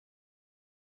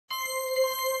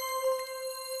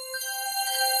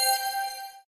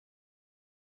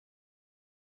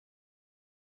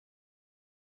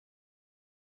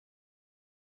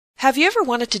Have you ever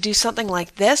wanted to do something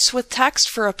like this with text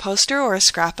for a poster or a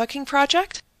scrapbooking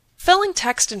project? Filling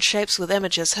text and shapes with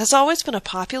images has always been a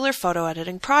popular photo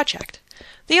editing project,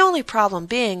 the only problem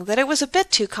being that it was a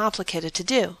bit too complicated to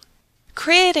do.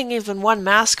 Creating even one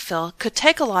mask fill could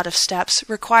take a lot of steps,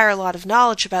 require a lot of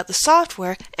knowledge about the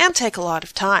software, and take a lot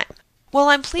of time. Well,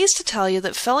 I'm pleased to tell you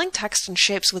that filling text and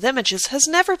shapes with images has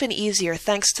never been easier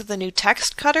thanks to the new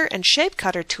text cutter and shape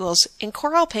cutter tools in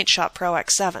Corel PaintShop Pro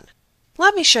X7.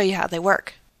 Let me show you how they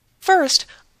work. First,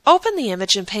 open the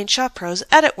image in PaintShop Pro's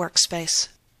Edit workspace.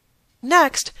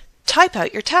 Next, type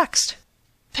out your text.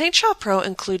 PaintShop Pro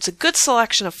includes a good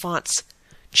selection of fonts.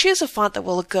 Choose a font that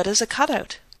will look good as a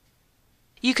cutout.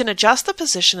 You can adjust the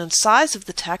position and size of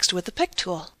the text with the Pick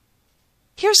tool.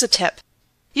 Here's a tip.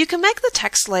 You can make the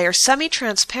text layer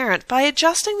semi-transparent by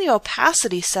adjusting the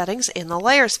opacity settings in the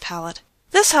Layers palette.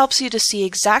 This helps you to see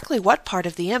exactly what part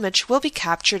of the image will be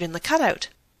captured in the cutout.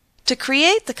 To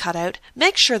create the cutout,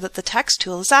 make sure that the text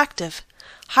tool is active.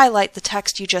 Highlight the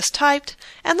text you just typed,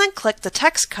 and then click the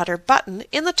Text Cutter button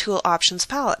in the Tool Options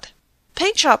palette.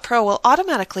 PaintShop Pro will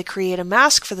automatically create a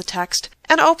mask for the text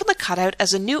and open the cutout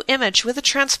as a new image with a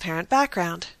transparent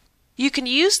background. You can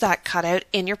use that cutout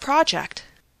in your project.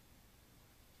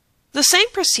 The same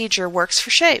procedure works for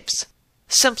shapes.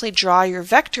 Simply draw your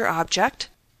vector object,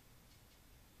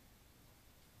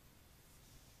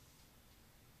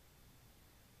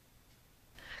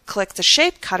 click the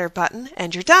Shape Cutter button,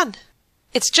 and you're done.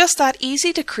 It's just that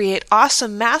easy to create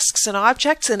awesome masks and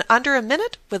objects in under a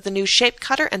minute with the new Shape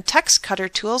Cutter and Text Cutter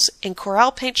tools in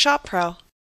Corel PaintShop Pro.